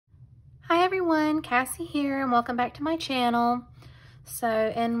Hi everyone, Cassie here and welcome back to my channel.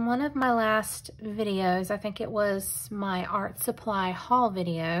 So in one of my last videos, I think it was my art supply haul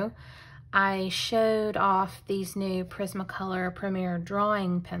video, I showed off these new Prismacolor Premier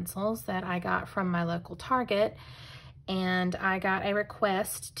drawing pencils that I got from my local Target, and I got a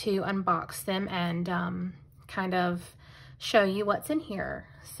request to unbox them and kind of show you what's in here.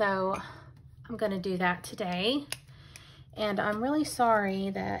 So I'm going to do that today. And I'm really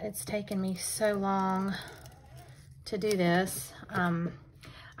sorry that it's taken me so long to do this.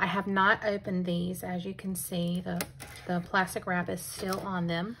 I have not opened these. As you can see, the plastic wrap is still on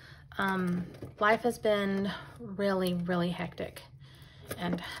them. Life has been really hectic.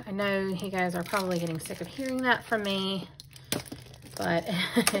 And I know you guys are probably getting sick of hearing that from me, but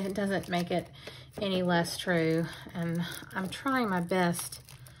it doesn't make it any less true. And I'm trying my best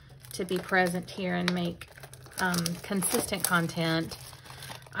to be present here and make consistent content.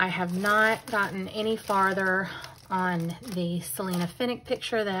 I have not gotten any farther on the Selena Finnick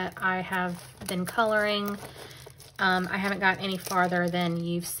picture that I have been coloring. I haven't got any farther than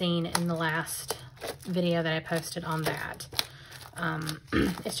you've seen in the last video that I posted on that.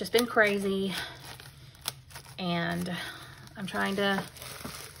 It's just been crazy, and I'm trying to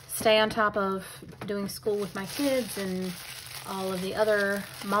stay on top of doing school with my kids and all of the other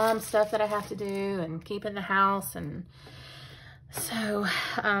mom stuff that I have to do and keeping the house. And so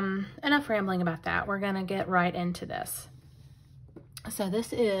enough rambling about that. We're gonna get right into this. So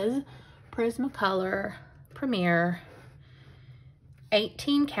this is Prismacolor Premier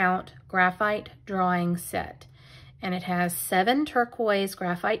 18 count graphite drawing set, and it has 7 turquoise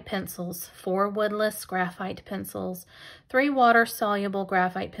graphite pencils, 4 woodless graphite pencils, 3 water-soluble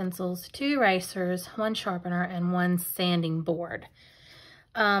graphite pencils, 2 erasers, 1 sharpener, and 1 sanding board.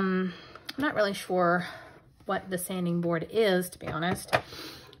 I'm not really sure what the sanding board is, to be honest,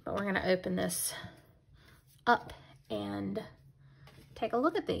 but we're gonna open this up and take a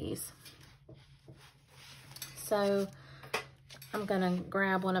look at these. So I'm gonna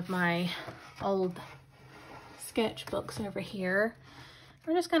grab one of my old sketchbooks over here.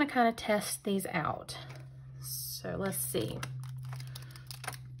 We're just going to kind of test these out. So let's see.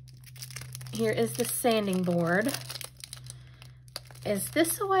 Here is the sanding board. Is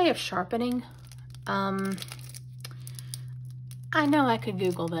this a way of sharpening? I know I could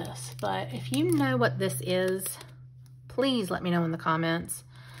Google this, but if you know what this is, please let me know in the comments.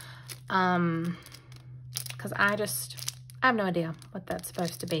 Because I have no idea what that's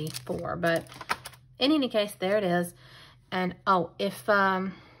supposed to be for, but in any case, there it is. And oh, if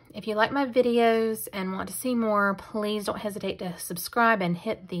you like my videos and want to see more, please don't hesitate to subscribe and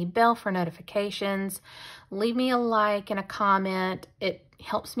hit the bell for notifications. Leave me a like and a comment. It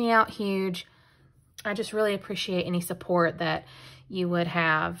helps me out huge. I just really appreciate any support that you would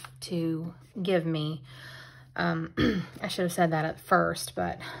have to give me. I should have said that at first,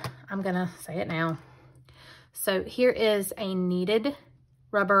 but I'm gonna say it now. So here is a kneaded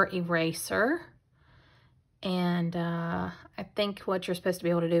rubber eraser. And I think what you're supposed to be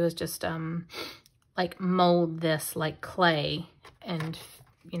able to do is just like mold this like clay and,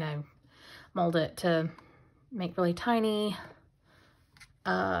 you know, mold it to make really tiny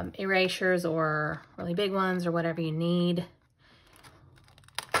erasures or really big ones or whatever you need.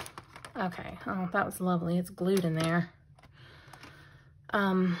 Okay, oh, that was lovely. It's glued in there.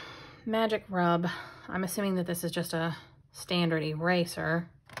 Magic rub. I'm assuming that this is just a standard eraser.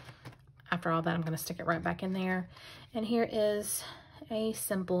 After all that, I'm going to stick it right back in there. And here is a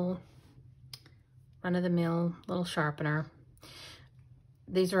simple run-of-the-mill little sharpener.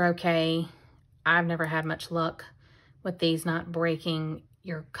 These are okay. I've never had much luck with these not breaking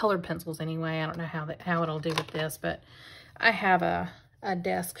your colored pencils anyway. I don't know how it'll do with this, but I have a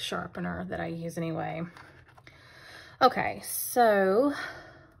desk sharpener that I use anyway. Okay, so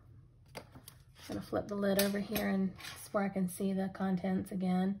I'm going to flip the lid over here and where I can see the contents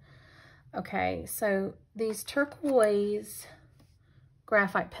again. Okay, so these turquoise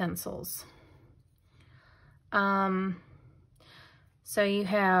graphite pencils. So you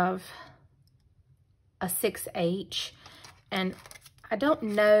have a 6H, and I don't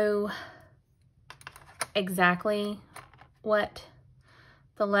know exactly what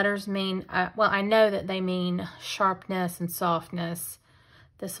the letters mean. Well, I know that they mean sharpness and softness.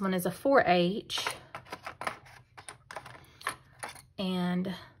 This one is a 4H,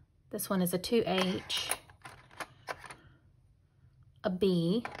 and this one is a 2H, a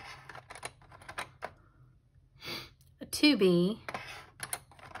B, a 2B,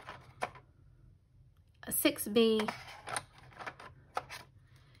 a 6B,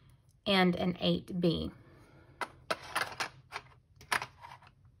 and an 8B.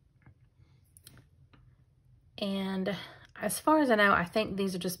 And as far as I know, I think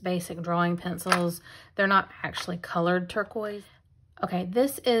these are just basic drawing pencils. They're not actually colored turquoise. Okay,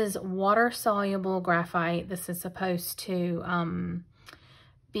 this is water-soluble graphite. This is supposed to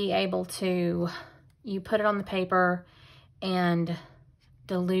be able to, you put it on the paper and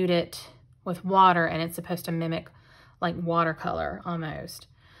dilute it with water, and it's supposed to mimic like watercolor almost.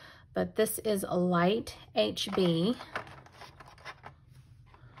 But this is a light HB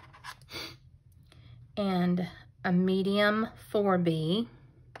and a medium 4B,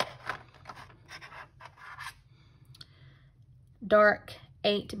 dark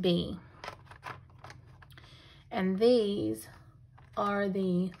 8B. And these are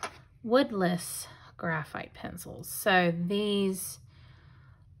the woodless graphite pencils. So these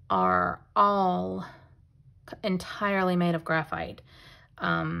are all entirely made of graphite.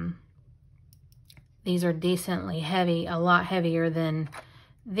 These are decently heavy, a lot heavier than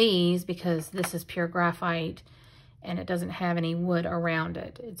these, because this is pure graphite and it doesn't have any wood around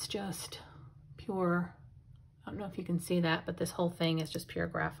it. It's just pure, I don't know if you can see that, but this whole thing is just pure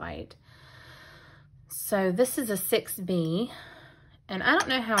graphite. So this is a 6B, and I don't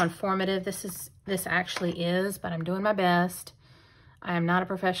know how informative this actually is, but I'm doing my best. I am not a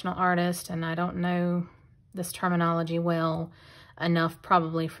professional artist, and I don't know this terminology well enough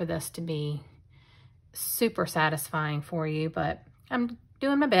probably for this to be super satisfying for you, but I'm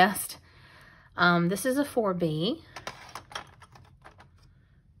doing my best. This is a 4B.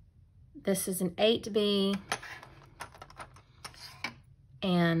 This is an 8B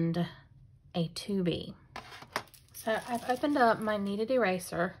and a 2B. So I've opened up my kneaded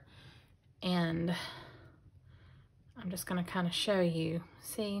eraser, and I'm just going to kind of show you.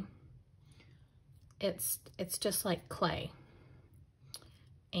 See, it's just like clay,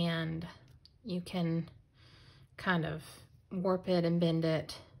 and you can kind of warp it and bend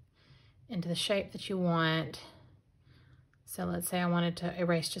it into the shape that you want. So let's say I wanted to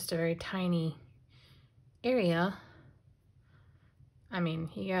erase just a very tiny area. I mean,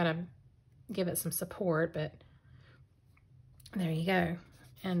 you gotta give it some support, but there you go.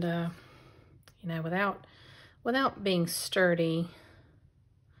 And you know, without being sturdy,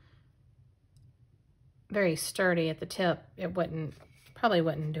 very sturdy at the tip, it probably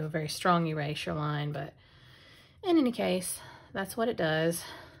wouldn't do a very strong erasure line, but in any case, that's what it does.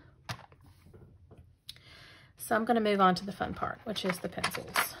 So I'm going to move on to the fun part, which is the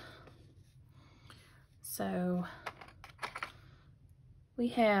pencils. So we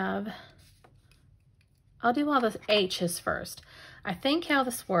have, I'll do all the H's first. I think how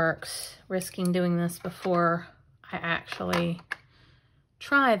this works, risking doing this before I actually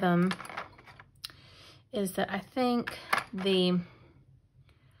try them, is that I think the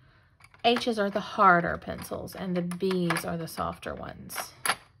H's are the harder pencils and the B's are the softer ones.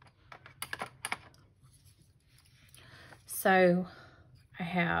 So I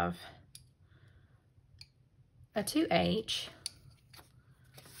have a 2H,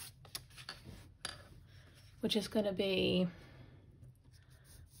 which is going to be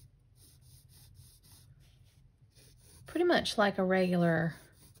pretty much like a regular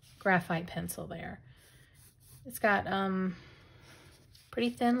graphite pencil there. It's got pretty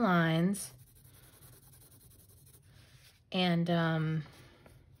thin lines, and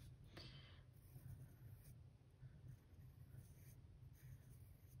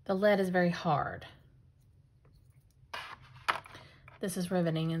the lead is very hard. This is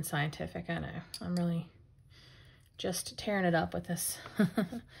riveting and scientific, I know. I'm really just tearing it up with this.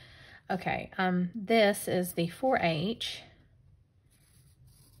 Okay, this is the 4H.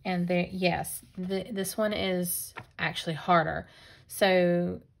 And this one is actually harder.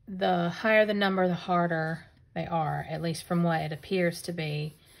 So the higher the number, the harder they are, at least from what it appears to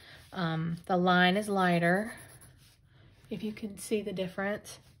be. The line is lighter, if you can see the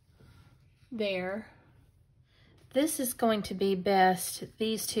difference there. This is going to be best,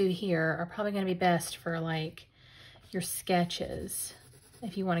 these two here are probably going to be best for like your sketches,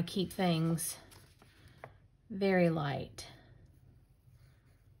 if you want to keep things very light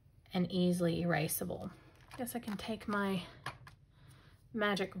and easily erasable. I guess I can take my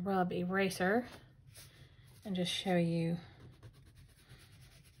magic rub eraser and just show you.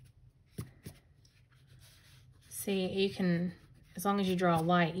 See, you can, as long as you draw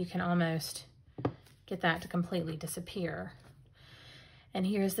light, you can almost get that to completely disappear. And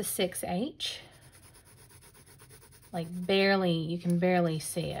here's the 6H. Like barely, you can barely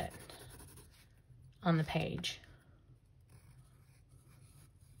see it on the page.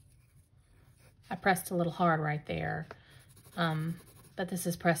 I pressed a little hard right there, but this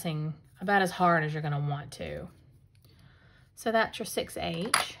is pressing about as hard as you're going to want to. So that's your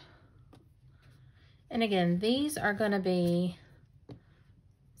 6H. And again, these are gonna be,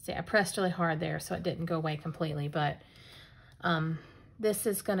 see, I pressed really hard there so it didn't go away completely, but this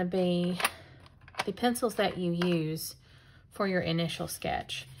is gonna be the pencils that you use for your initial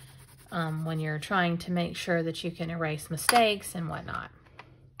sketch when you're trying to make sure that you can erase mistakes and whatnot.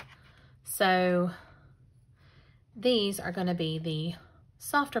 So these are gonna be the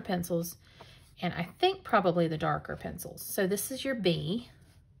softer pencils, and I think probably the darker pencils. So this is your B.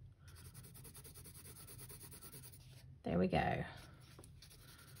 There we go.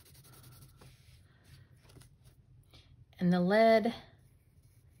 And the lead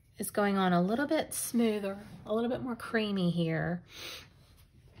is going on a little bit smoother, a little bit more creamy here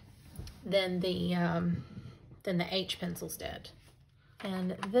than the H pencils did.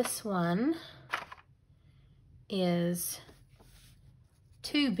 And this one is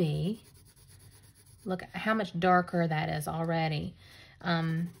 2B. Look at how much darker that is already.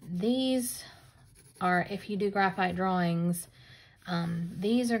 These are, if you do graphite drawings,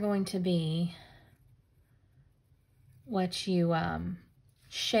 these are going to be what you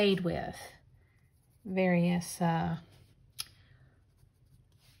shade with various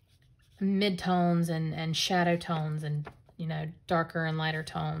mid-tones and shadow tones and, you know, darker and lighter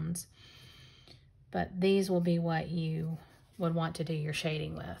tones. But these will be what you would want to do your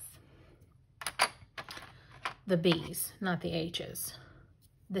shading with. The B's, not the H's.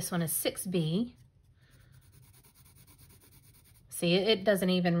 This one is 6B. See, it doesn't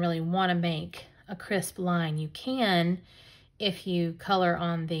even really want to make a crisp line. You can if you color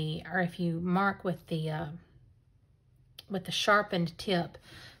on the, or if you mark with the sharpened tip,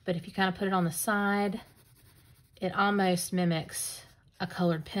 but if you kind of put it on the side, it almost mimics a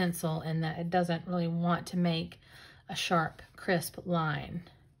colored pencil in that it doesn't really want to make a sharp, crisp line.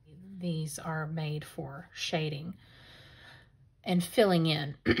 These are made for shading and filling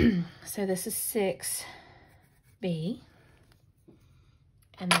in. So this is 6B.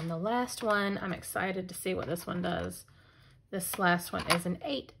 And then the last one, I'm excited to see what this one does. This last one is an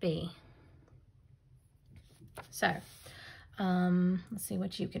 8B. So, let's see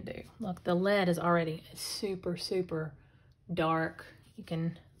what you can do. Look, the lead is already super, super dark. You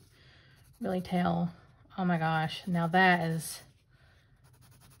can really tell. Oh my gosh, now that's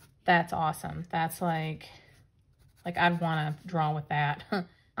awesome. That's like I'd want to draw with that.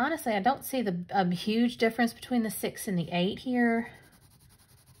 Honestly, I don't see a huge difference between the 6 and the 8 here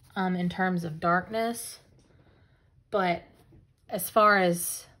in terms of darkness, but as far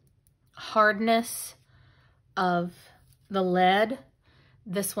as hardness of the lead,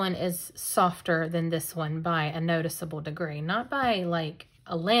 this one is softer than this one by a noticeable degree. Not by like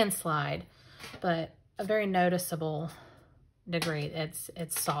a landslide, but a very noticeable degree.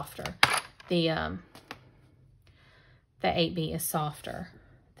 It's softer. The 8B is softer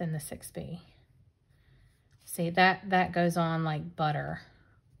than the 6B. See, that goes on like butter,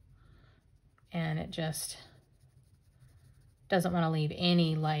 and it just doesn't want to leave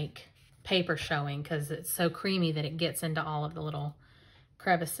any like paper showing because it's so creamy that it gets into all of the little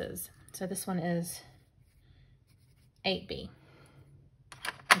crevices. So this one is 8B.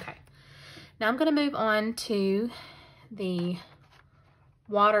 Okay, now I'm going to move on to the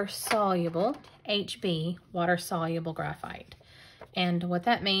water-soluble, HB, water-soluble graphite. And what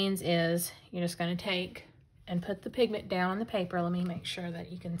that means is you're just going to take and put the pigment down on the paper. Let me make sure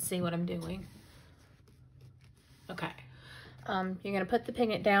that you can see what I'm doing. Okay. You're going to put the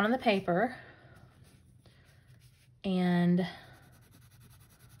pigment down on the paper, and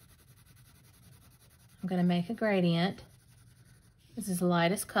I'm going to make a gradient. This is the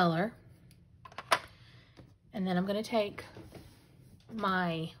lightest color. And then I'm going to take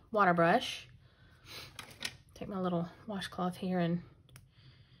my water brush, take my little washcloth here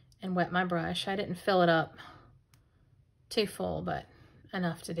and wet my brush. I didn't fill it up too full, but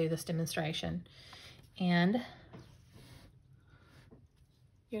enough to do this demonstration. And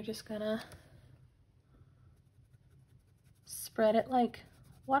you're just gonna spread it like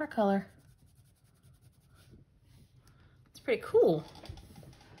watercolor. It's pretty cool.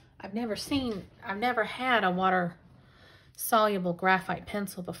 I've never had a water-soluble graphite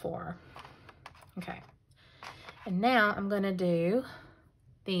pencil before. Okay, and now I'm gonna do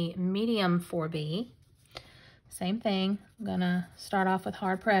the medium 4B. Same thing, I'm gonna start off with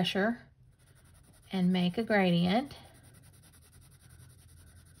hard pressure and make a gradient.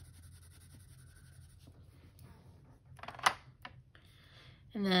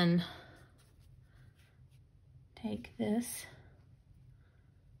 And then take this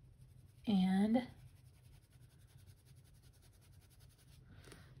and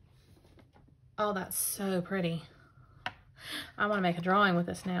oh, that's so pretty. I want to make a drawing with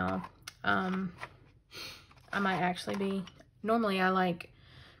this now. I might actually be, normally I like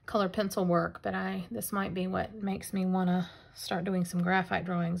color pencil work, but this might be what makes me want to start doing some graphite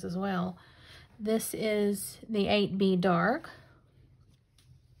drawings as well. This is the 8B dark.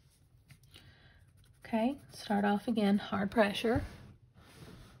 Okay, start off again, hard pressure.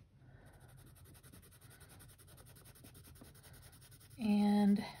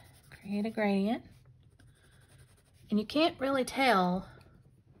 And create a gradient. And you can't really tell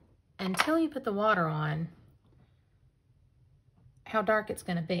until you put the water on how dark it's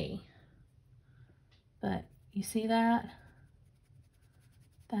going to be. But you see that?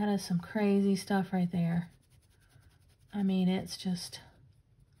 That is some crazy stuff right there. I mean, it's just,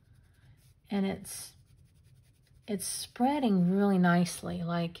 and it's spreading really nicely.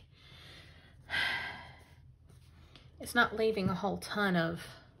 Like, it's not leaving a whole ton of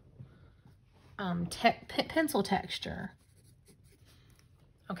pencil texture.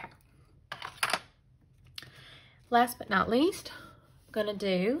 Okay. Last but not least, I'm gonna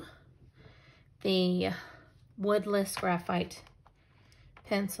do the woodless graphite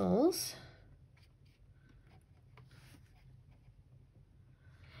pencils.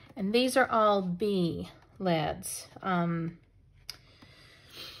 And these are all B leads.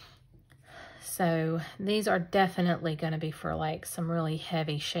 So these are definitely going to be for like some really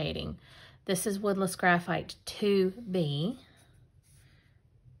heavy shading. This is Woodless Graphite 2B.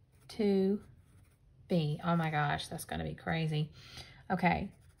 2B. Oh my gosh, that's going to be crazy. Okay,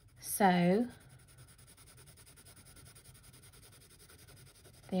 so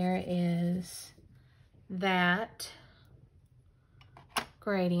there is that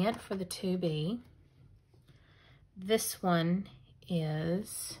gradient for the 2B. This one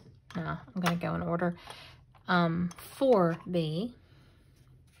is, no, I'm going to go in order, 4B.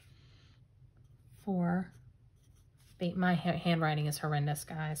 4B. My handwriting is horrendous,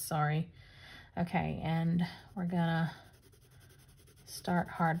 guys, sorry. Okay, and we're going to start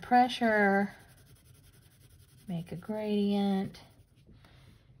hard pressure, make a gradient,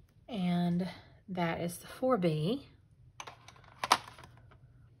 and that is the 4B.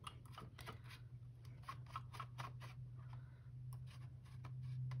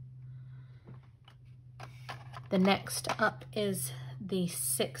 The next up is the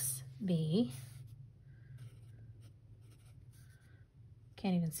 6B.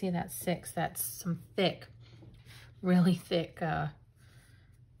 Can't even see that 6. That's some thick, really thick,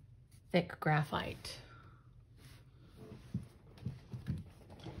 thick graphite.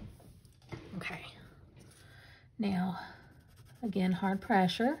 Okay. Now, again, hard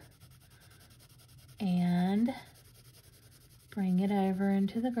pressure. And bring it over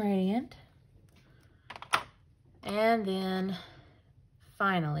into the gradient. And then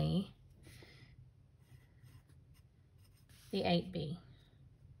finally, the 8B.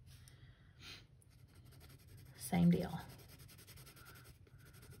 Same deal.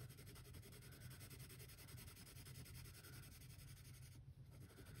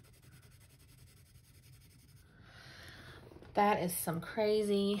 That is some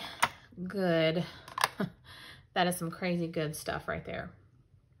crazy good, that is some crazy good stuff right there.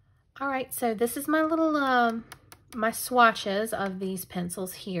 All right, so this is my little, my swatches of these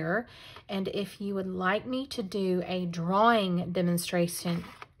pencils here. And if you would like me to do a drawing demonstration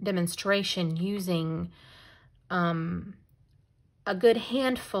using a good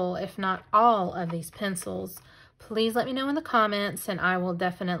handful, if not all, of these pencils, please let me know in the comments and I will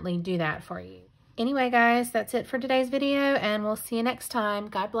definitely do that for you. Anyway, guys, that's it for today's video and we'll see you next time.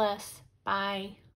 God bless. Bye.